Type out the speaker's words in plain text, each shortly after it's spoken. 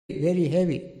very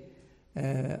heavy,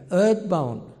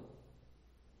 earthbound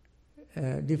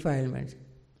defilements,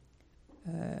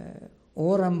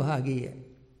 orambhagiya,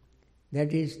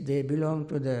 that is, they belong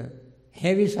to the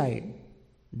heavy side,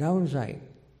 downside.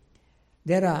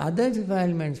 There are other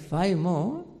defilements, 5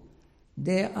 more.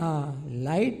 They are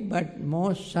light but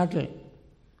more subtle.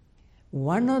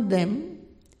 One of them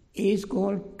is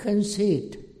called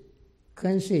conceit.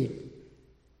 Conceit,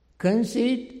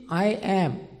 I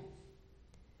am.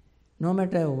 No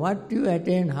matter what you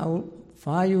attain, how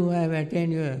far you have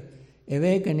attained your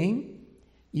awakening,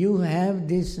 you have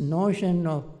this notion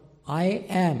of I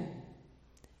am.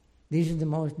 This is the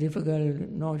most difficult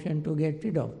notion to get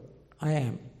rid of, I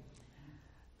am.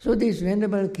 So this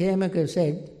Venerable Khemaka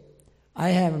said, I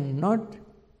have not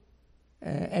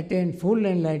attained full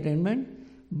enlightenment,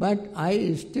 but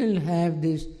I still have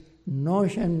this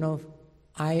notion of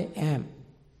I am.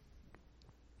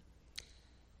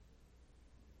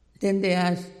 Then they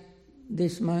asked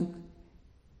this monk,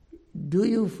 do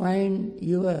you find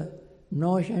your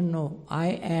notion of I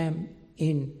am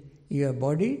in your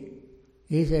body?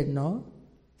 He said, no.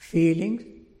 Feelings?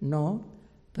 No.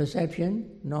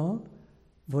 Perception? No.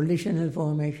 Volitional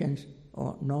formations?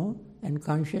 No. And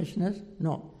consciousness?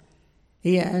 No.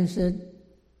 He answered,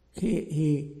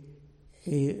 he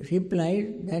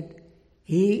replied that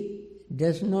he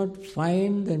does not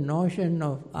find the notion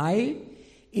of I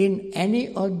in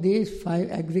any of these 5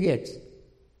 aggregates.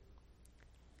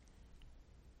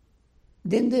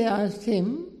 Then they asked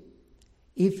him,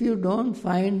 if you don't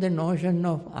find the notion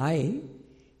of I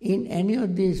in any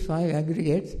of these 5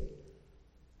 aggregates,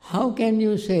 how can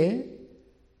you say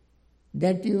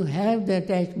that you have the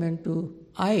attachment to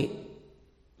I?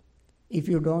 If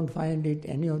you don't find it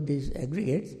any of these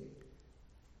aggregates,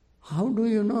 how do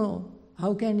you know?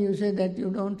 How can you say that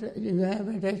you have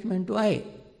attachment to I,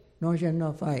 notion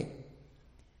of I?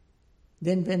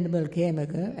 Then Venerable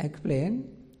Khemaka explained,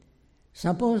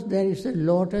 suppose there is a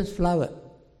lotus flower.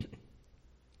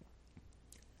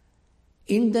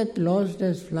 In that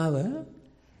lotus flower,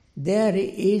 there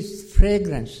is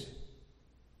fragrance.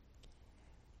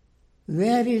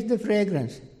 Where is the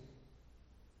fragrance?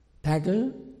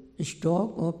 Petal,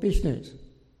 stalk or pistils?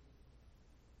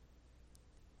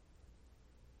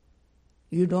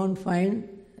 You don't find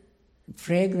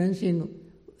fragrance in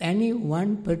any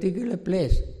one particular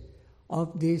place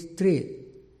of these 3,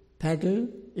 petal,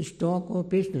 stalk or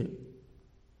pistil.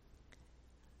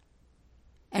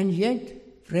 And yet,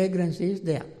 fragrance is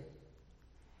there.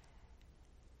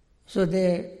 So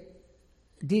they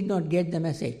did not get the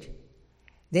message.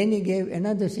 Then he gave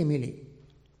another simile.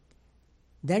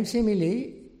 That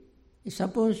simile,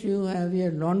 suppose you have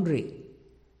your laundry.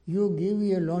 You give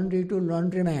your laundry to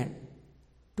laundryman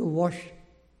to wash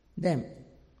them.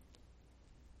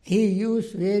 He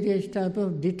used various types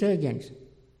of detergents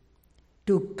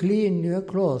to clean your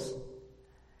clothes.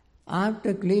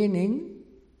 After cleaning,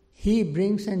 he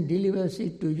brings and delivers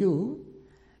it to you.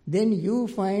 Then you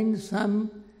find some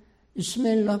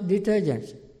smell of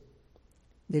detergents.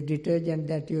 The detergent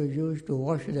that you use to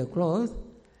wash the clothes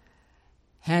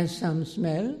has some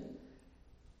smell.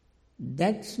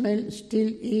 That smell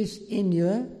still is in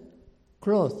your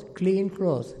clothes, clean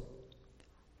clothes.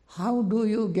 How do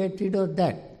you get rid of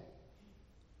that?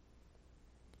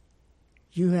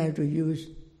 You have to use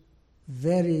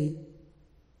very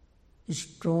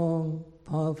strong,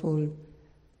 powerful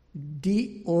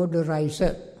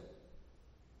deodorizer,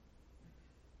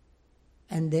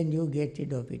 and then you get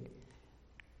rid of it.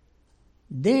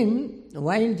 Then,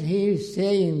 while he is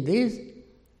saying this,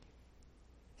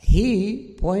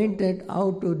 he pointed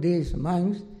out to these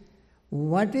monks,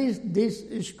 what is this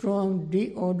strong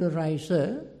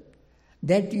deodorizer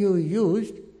that you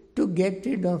used to get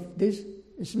rid of this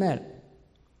smell?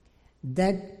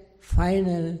 That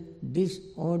final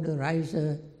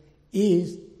deodorizer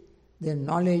is the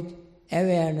knowledge,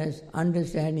 awareness,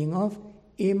 understanding of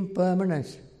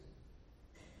impermanence.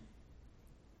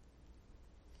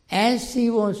 As he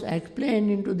was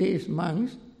explaining to these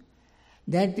monks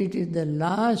that it is the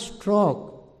last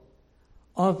stroke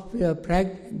of your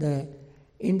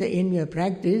in your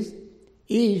practice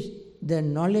is the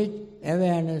knowledge,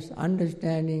 awareness,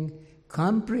 understanding,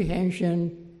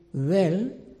 comprehension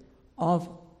well of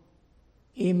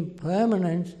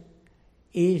impermanence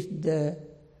is the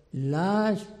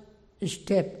last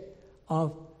step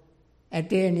of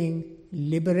attaining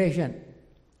liberation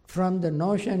from the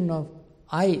notion of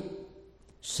I,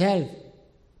 self,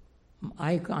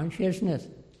 I consciousness.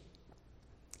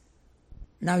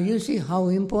 Now you see how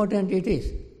important it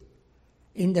is.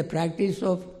 In the practice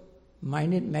of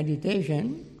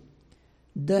meditation,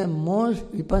 the most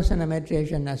vipassana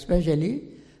meditation especially,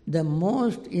 the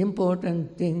most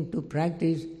important thing to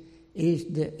practice is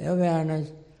the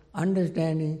awareness,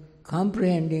 understanding,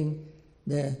 comprehending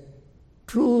the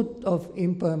truth of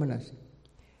impermanence.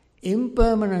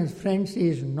 Impermanence, friends,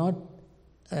 is not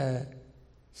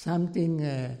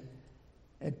something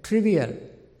trivial.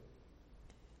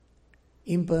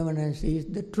 Impermanence is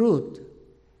the truth.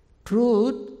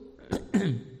 Truth,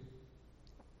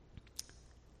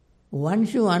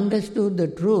 once you understood the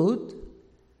truth,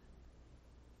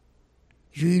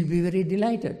 you will be very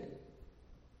delighted.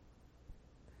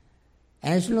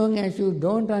 As long as you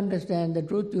don't understand the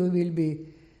truth, you will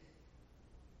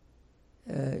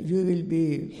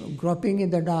be groping in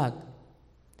the dark,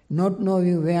 not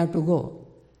knowing where to go.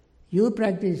 You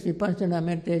practice Vipassana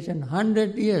meditation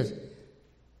 100 years.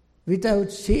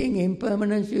 Without seeing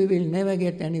impermanence, you will never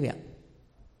get anywhere.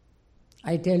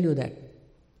 I tell you that.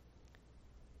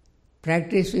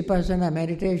 Practice Vipassana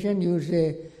meditation, you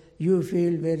say, you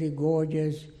feel very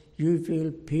gorgeous, you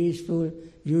feel peaceful,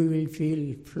 you will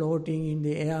feel floating in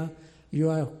the air, you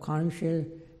are conscious,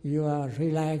 you are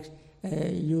relaxed,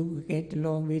 you get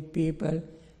along with people.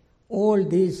 All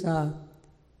these are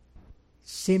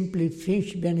simply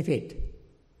fringe benefit,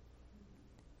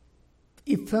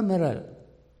 ephemeral,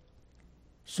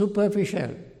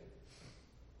 superficial.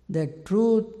 The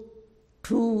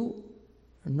true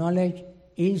knowledge,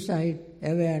 insight,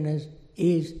 awareness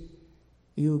is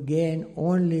you gain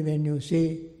only when you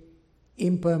see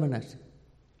impermanence.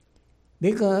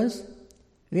 Because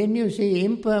when you see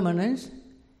impermanence,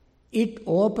 it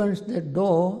opens the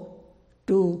door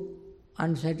to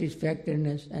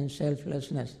unsatisfactoriness and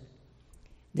selflessness.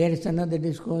 There is another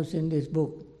discourse in this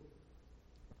book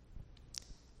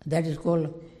that is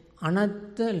called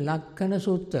Anatta Lakkana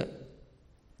Sutta.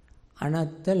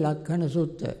 Anatta Lakkana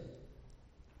Sutta.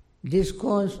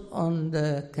 Discourse on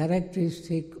the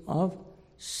characteristic of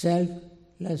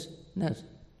selflessness.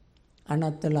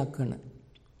 Anatta Lakkana.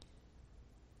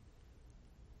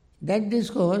 That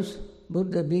discourse,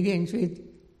 Buddha begins with,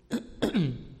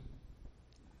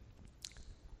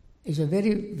 is a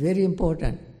very, very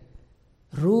important.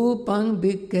 Rupang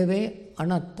bhikkhave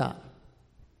anatta.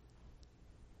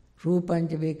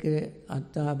 Rupancha bhikkhave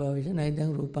atta bhavisana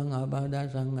idang rupang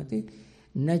abhada sangati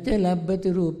nacha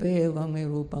labbati rupe evang me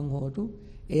rupang hotu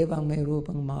evang me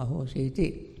rupang mahositi.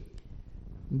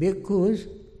 Because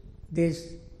the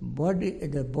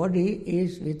body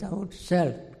is without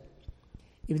self.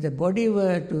 If the body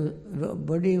were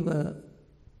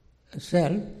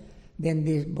self, then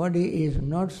this body is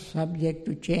not subject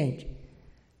to change,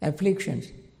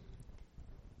 afflictions.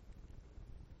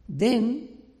 Then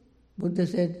Buddha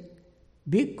said,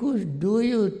 because do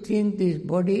you think this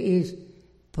body is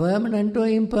permanent or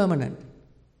impermanent?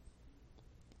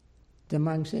 The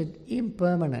monk said,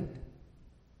 impermanent.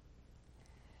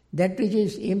 That which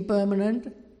is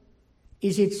impermanent,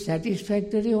 is it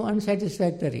satisfactory or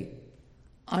unsatisfactory?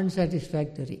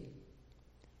 Unsatisfactory.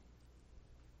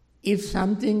 If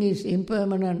something is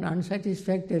impermanent,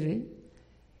 unsatisfactory,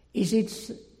 is it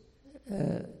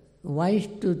wise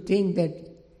to think that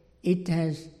it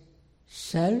has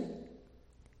self?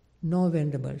 No,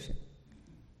 Venerable Sir.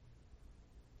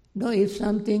 No, if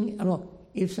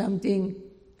something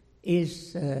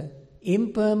is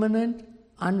impermanent,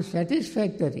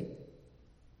 unsatisfactory,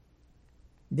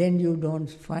 then you don't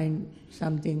find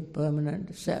something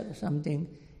permanent self, some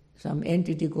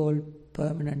entity called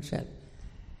permanent self.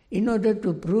 In order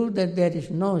to prove that there is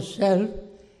no self,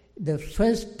 the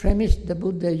first premise the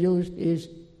Buddha used is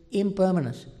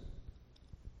impermanence.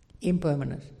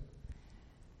 Impermanence.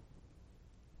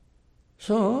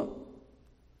 So,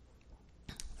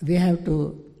 we have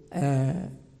to,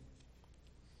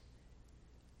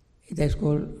 that's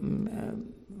called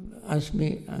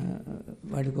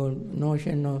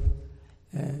notion of,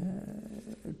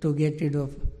 to get rid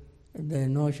of the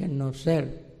notion of self.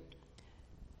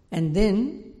 And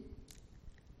then,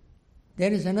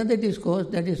 there is another discourse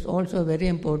that is also very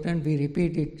important, we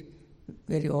repeat it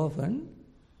very often.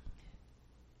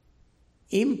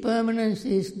 Impermanence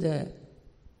is the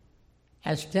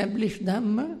established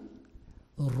Dhamma,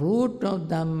 root of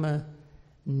Dhamma,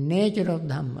 nature of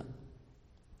Dhamma.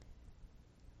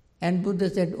 And Buddha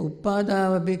said,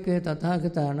 Uppadava bhikkhave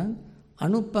tathagatanam,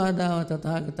 anuppadava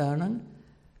tathagatanam.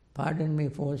 Pardon me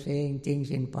for saying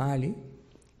things in Pali,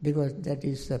 because that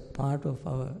is a part of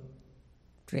our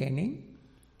training.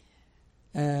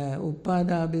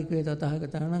 Uppadava bhikkhave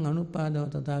tathagatanam, anuppadava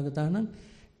tathagatanam,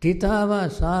 titava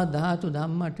sa dhatu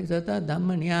dhamma titata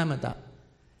dhamma niyamata.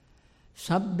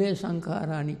 Sabbe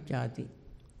sankhara anicchati.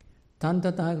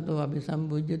 Tantatagato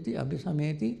abhisambhujyati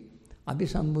abhisameti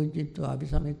abhisambhujyitva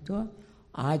abhisamitva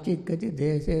Achikkati,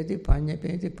 deseti,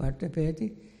 panyapeti,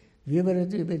 pattapeti,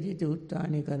 vivarati, vijiti,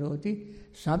 uttani karoti,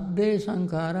 sabbe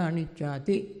sankara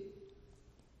anicchati.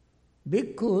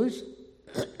 Because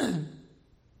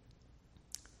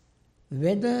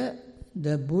whether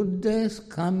the Buddhas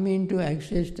come into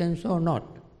existence or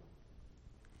not,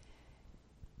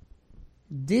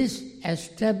 this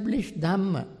established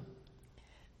Dhamma,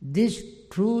 this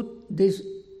truth, this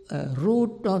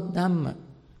root of Dhamma,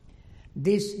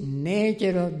 this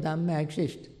nature of Dhamma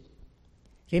exists.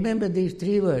 Remember these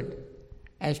three words: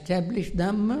 established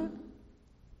Dhamma,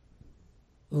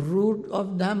 root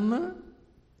of Dhamma,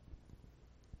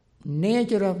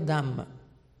 nature of Dhamma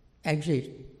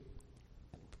exists.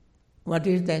 What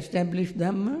is the established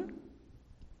Dhamma?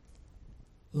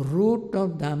 Root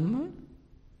of Dhamma,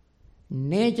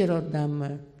 nature of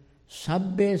Dhamma,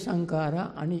 sabbe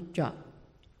sankara anicca.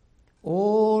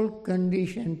 All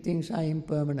conditioned things are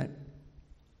impermanent.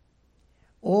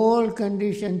 All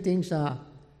conditioned things are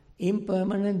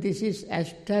impermanent. This is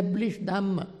established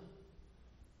Dhamma.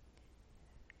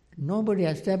 Nobody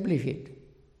established it.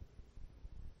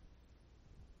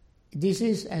 This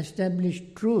is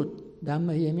established truth.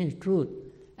 Dhamma here means truth.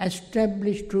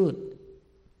 Established truth.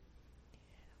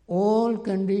 All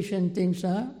conditioned things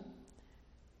are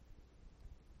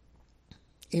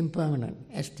impermanent.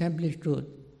 Established truth.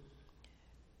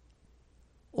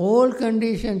 All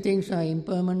conditioned things are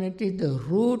impermanent is the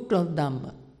root of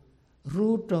Dhamma,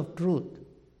 root of truth.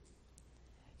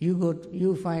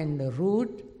 You find the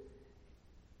root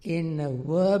in a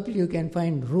verb. You can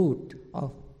find root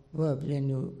of verbs. When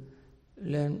you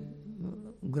learn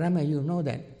grammar, you know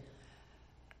that.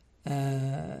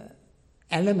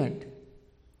 Element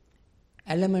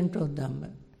of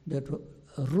Dhamma, the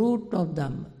root of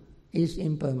Dhamma is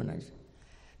impermanence.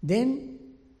 Then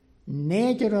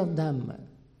nature of Dhamma,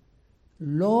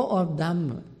 law of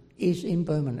Dhamma is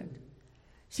impermanent.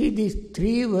 See, these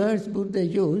three words Buddha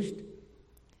used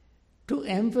to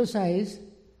emphasize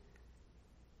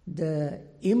the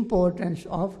importance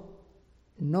of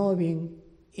knowing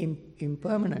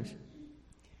impermanence.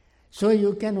 So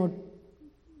you cannot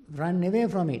run away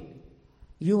from it.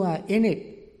 You are in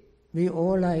it. We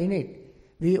all are in it.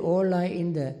 We all are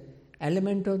in the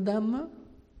element of Dhamma.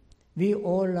 We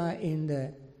all are in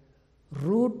the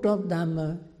root of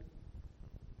Dhamma.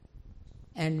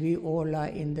 And we all are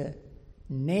in the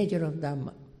nature of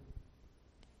Dhamma.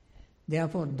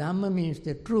 Therefore, Dhamma means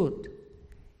the truth.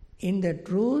 In the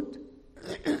truth,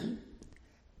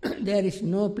 there is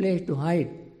no place to hide.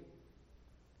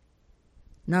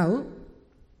 Now,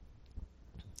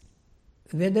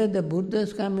 whether the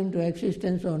Buddhas come into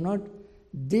existence or not,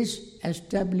 this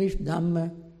established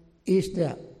Dhamma is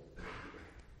there.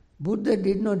 Buddha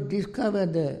did not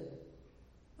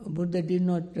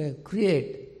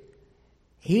create.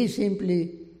 He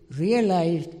simply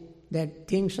realized that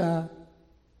things are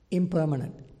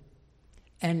impermanent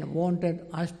and wanted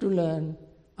us to learn,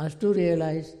 us to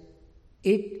realize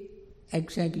it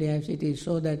exactly as it is,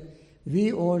 so that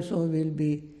we also will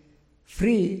be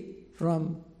free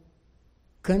from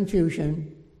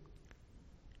confusion,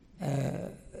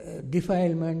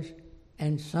 defilements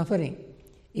and suffering.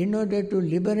 In order to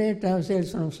liberate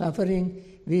ourselves from suffering,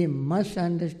 we must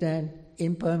understand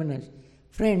impermanence.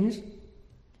 Friends,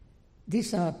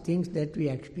 these are things that we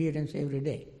experience every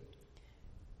day.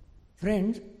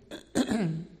 Friends,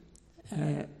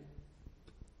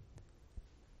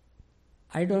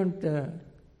 I don't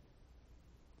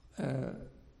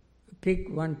pick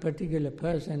one particular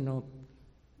person or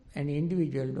an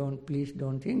individual. Please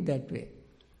don't think that way.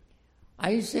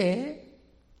 I say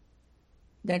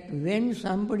that when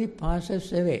somebody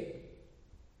passes away,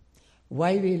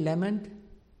 why we lament,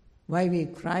 why we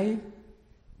cry,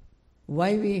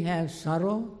 why we have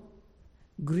sorrow,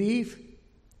 grief.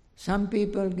 Some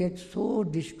people get so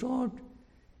distraught,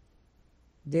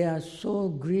 they are so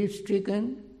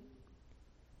grief-stricken,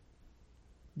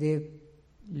 they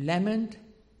lament,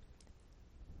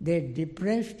 they're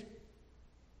depressed,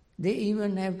 they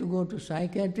even have to go to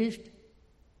psychiatrist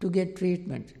to get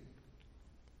treatment.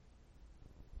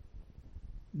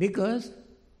 Because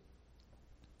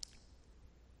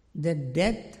the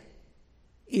death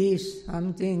is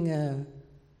something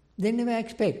they never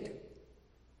expect.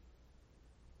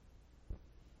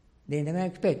 They never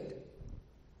expect.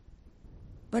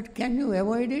 But can you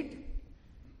avoid it?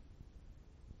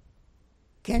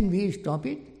 Can we stop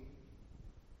it?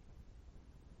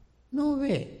 No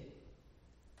way.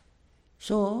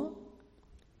 So,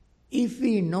 if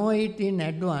we know it in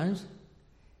advance,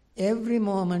 every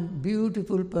moment,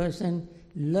 beautiful person,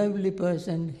 lovely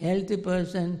person, healthy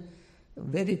person,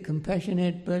 very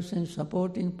compassionate person,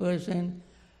 supporting person,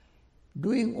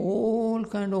 doing all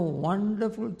kind of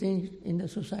wonderful things in the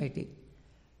society,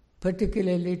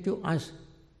 particularly to us.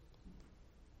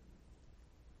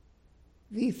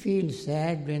 We feel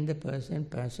sad when the person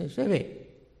passes away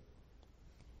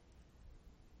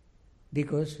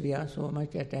because we are so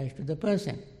much attached to the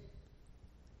person.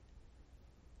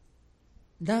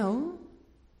 Now,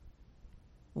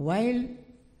 while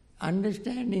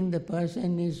understanding the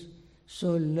person is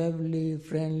so lovely,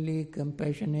 friendly,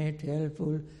 compassionate,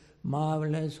 helpful,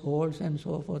 marvelous, wholesome,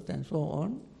 so forth and so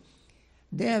on,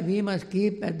 there we must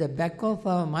keep at the back of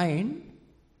our mind,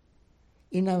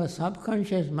 in our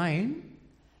subconscious mind,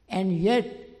 and yet,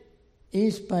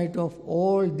 in spite of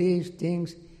all these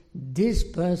things, this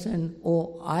person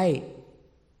or I,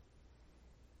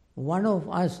 one of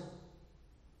us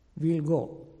will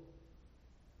go.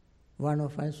 One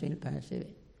of us will pass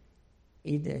away.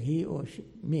 Either he or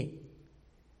me.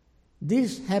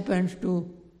 This happens to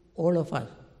all of us.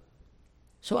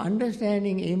 So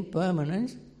understanding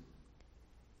impermanence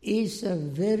is a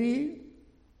very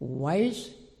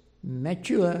wise,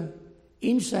 mature,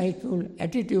 insightful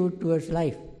attitude towards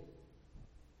life.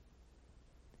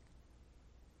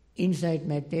 Insight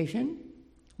meditation,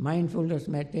 mindfulness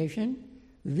meditation,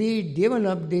 we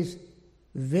develop this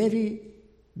very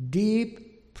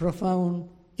deep, profound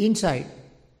insight,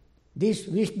 this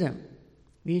wisdom,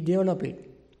 we develop it.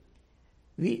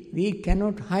 We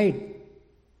cannot hide,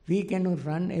 we cannot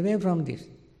run away from this.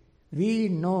 We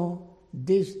know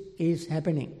this is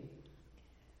happening.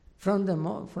 From the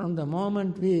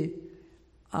moment we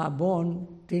are born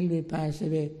till we pass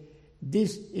away,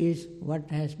 this is what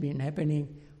has been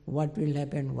happening, what will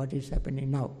happen, what is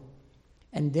happening now.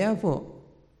 And therefore,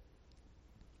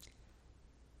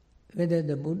 whether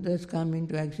the Buddhas come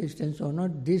into existence or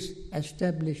not, this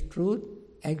established truth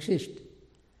exists.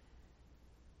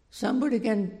 Somebody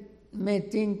may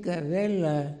think,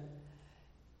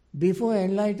 before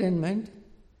enlightenment,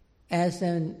 as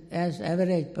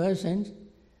average persons,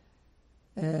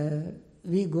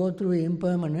 we go through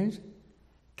impermanence.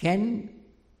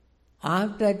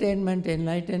 After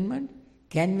enlightenment,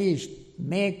 can we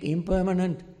make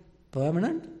impermanent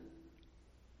permanent?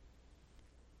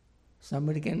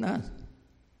 Somebody can ask.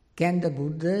 Can the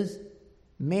Buddhas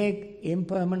make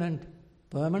impermanent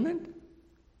permanent?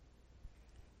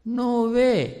 No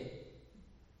way.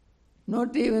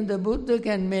 Not even the Buddha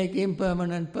can make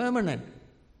impermanent permanent.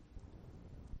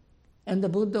 And the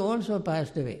Buddha also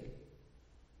passed away.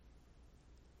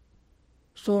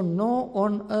 So no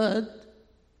on earth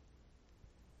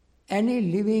any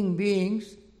living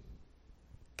beings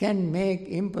can make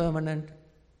impermanent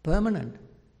permanent.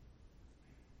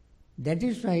 That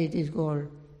is why it is called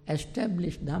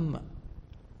established Dhamma,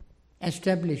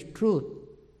 established truth,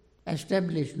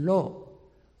 established law,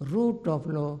 root of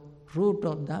law, root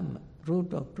of Dhamma,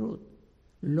 root of truth,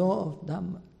 law of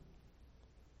Dhamma.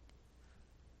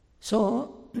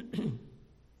 So,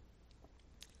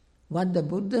 what the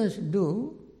Buddhas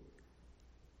do,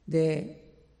 they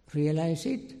realize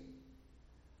it,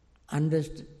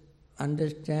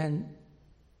 understand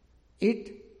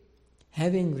it,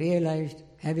 having realized,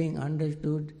 having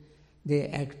understood, they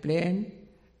explain,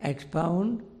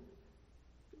 expound,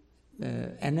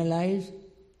 analyze,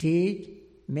 teach,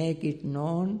 make it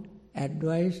known,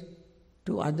 advise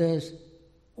to others.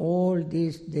 All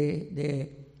these they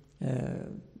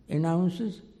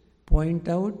announces, point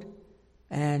out,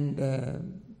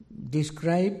 and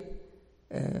describe,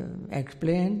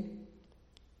 explain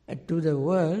to the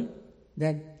world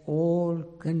that all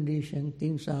conditioned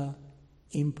things are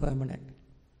impermanent.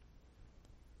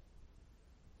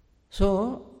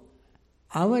 So,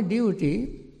 our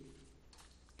duty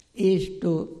is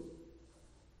to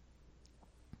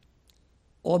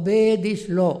obey this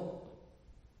law.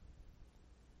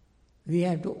 We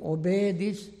have to obey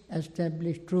this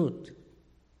established truth.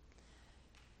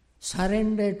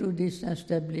 Surrender to this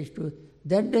established truth.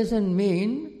 That doesn't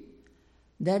mean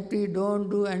that we don't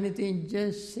do anything,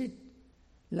 just sit,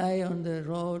 lie on the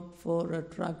road for a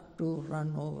truck to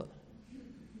run over,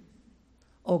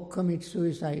 or commit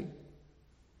suicide.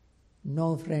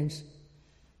 No, friends,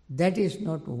 that is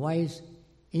not wise,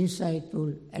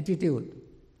 insightful attitude.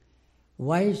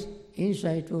 Wise,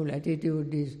 insightful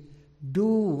attitude is do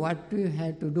what we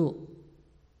have to do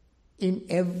in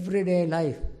everyday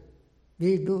life.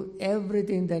 We do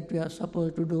everything that we are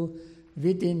supposed to do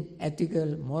within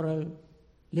ethical, moral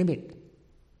limit.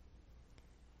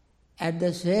 At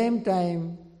the same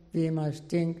time, we must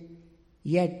think,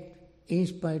 yet in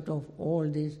spite of all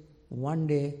this, one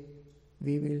day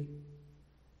we will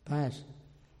pass.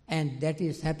 And that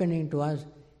is happening to us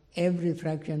every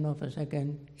fraction of a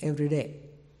second, every day.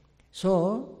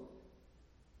 So,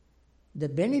 The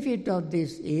benefit of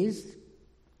this is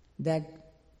that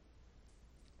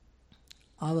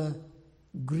our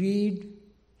greed,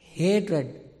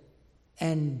 hatred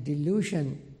and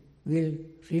delusion will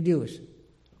reduce.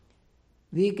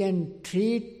 We can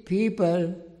treat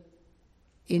people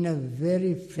in a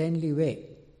very friendly way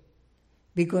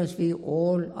because we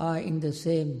all are in the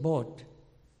same boat.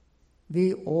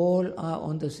 We all are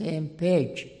on the same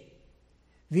page.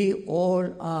 We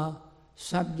all are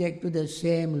subject to the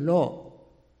same law,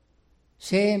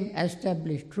 same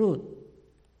established truth,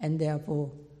 and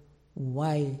therefore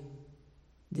why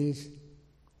this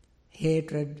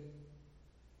hatred,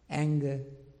 anger,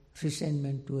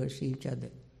 resentment towards each other?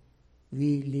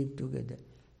 We live together.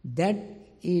 That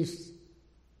is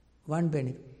one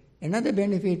benefit. Another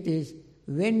benefit is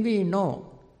when we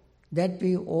know that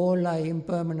we all are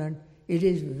impermanent, it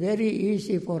is very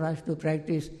easy for us to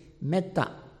practice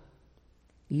metta,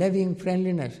 loving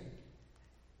friendliness,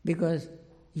 because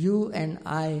you and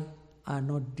I are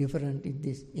not different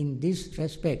in this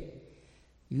respect.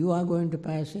 You are going to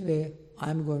pass away, I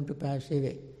am going to pass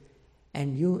away.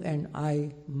 And you and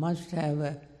I must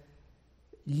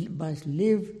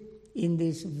live in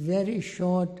this very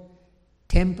short,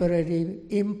 temporary,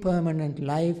 impermanent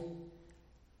life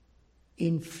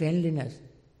in friendliness.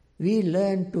 We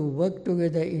learn to work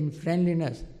together in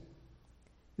friendliness.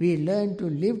 We learn to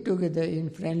live together in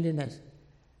friendliness.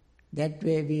 That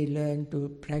way we learn to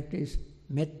practice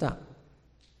metta,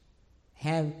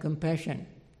 have compassion,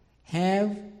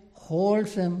 have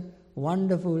wholesome,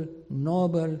 wonderful,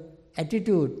 noble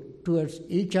attitude towards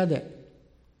each other.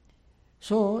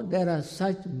 So there are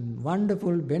such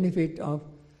wonderful benefit of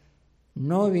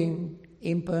knowing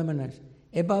impermanence.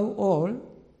 Above all,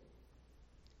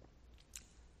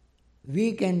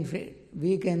 we can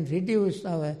reduce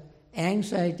our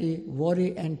anxiety,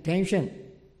 worry and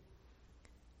tension.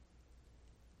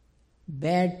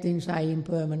 Bad things are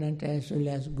impermanent as well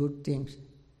as good things.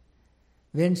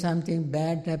 When something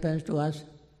bad happens to us,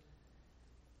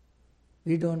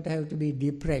 we don't have to be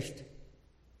depressed.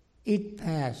 It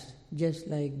passes, just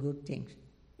like good things.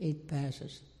 It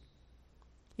passes.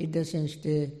 It doesn't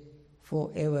stay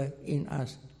forever in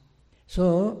us.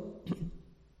 So,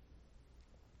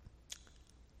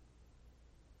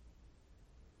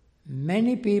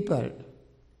 many people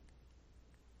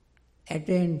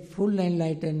attain full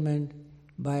enlightenment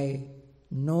by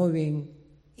knowing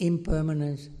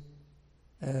impermanence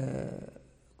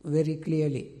very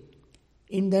clearly.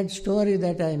 In that story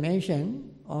that I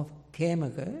mentioned of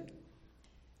Khemaka,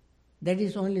 that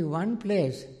is only one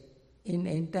place in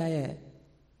entire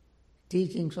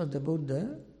teachings of the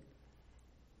Buddha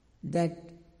that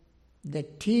the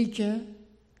teacher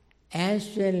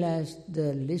as well as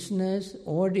the listeners,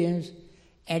 audience,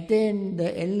 attain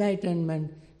the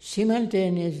enlightenment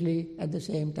simultaneously at the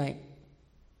same time.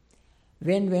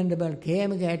 When Venerable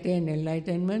Khemaka attained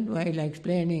enlightenment, while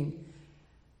explaining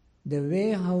the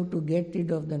way how to get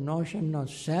rid of the notion of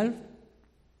self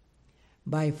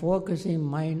by focusing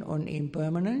mind on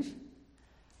impermanence,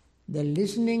 the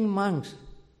listening monks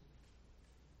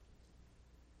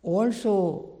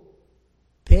also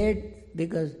paid,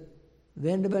 because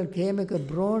Venerable Khemaka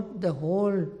brought the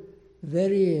whole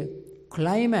very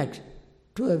climax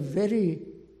to a very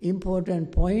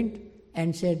important point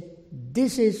and said,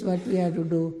 this is what we have to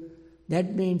do.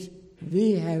 That means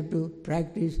we have to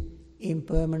practice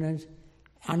impermanence,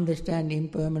 understand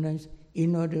impermanence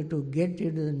in order to get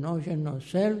rid of the notion of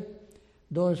self.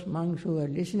 Those monks who were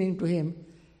listening to him,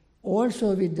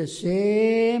 also with the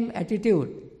same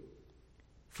attitude,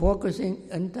 focusing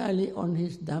entirely on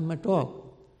his Dhamma talk,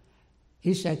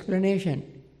 his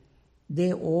explanation,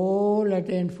 they all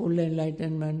attained full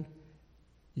enlightenment,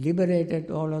 liberated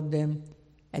all of them.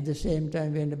 At the same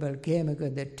time, Venerable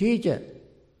Khemaka, the teacher,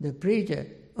 the preacher,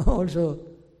 also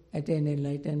attained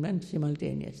enlightenment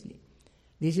simultaneously.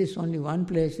 This is only one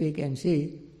place we can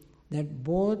see that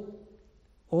both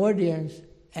audience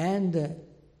and the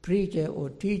preacher or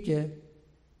teacher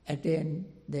attain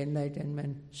the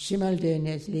enlightenment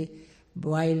simultaneously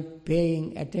while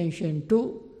paying attention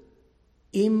to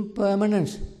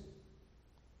impermanence.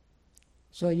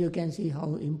 So you can see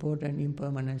how important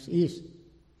impermanence is.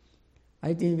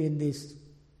 I think in this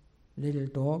little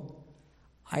talk,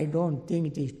 I don't think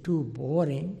it is too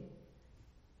boring,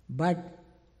 but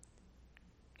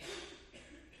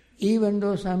even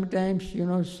though sometimes,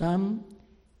 some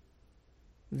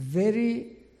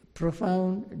very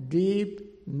profound,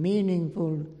 deep,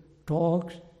 meaningful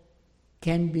talks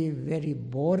can be very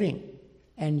boring,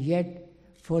 and yet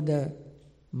for the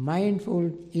mindful,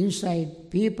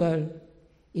 insightful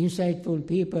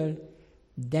people,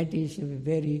 that is a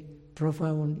very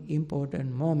profound,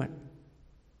 important moment.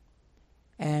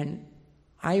 And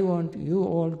I want you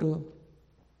all to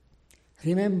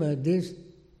remember this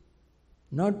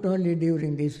not only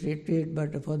during this retreat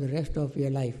but for the rest of your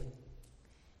life.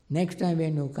 Next time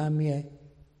when you come here,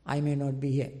 I may not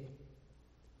be here.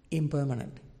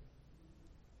 Impermanent.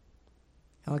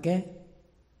 Okay?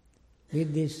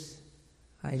 With this,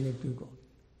 I let you go.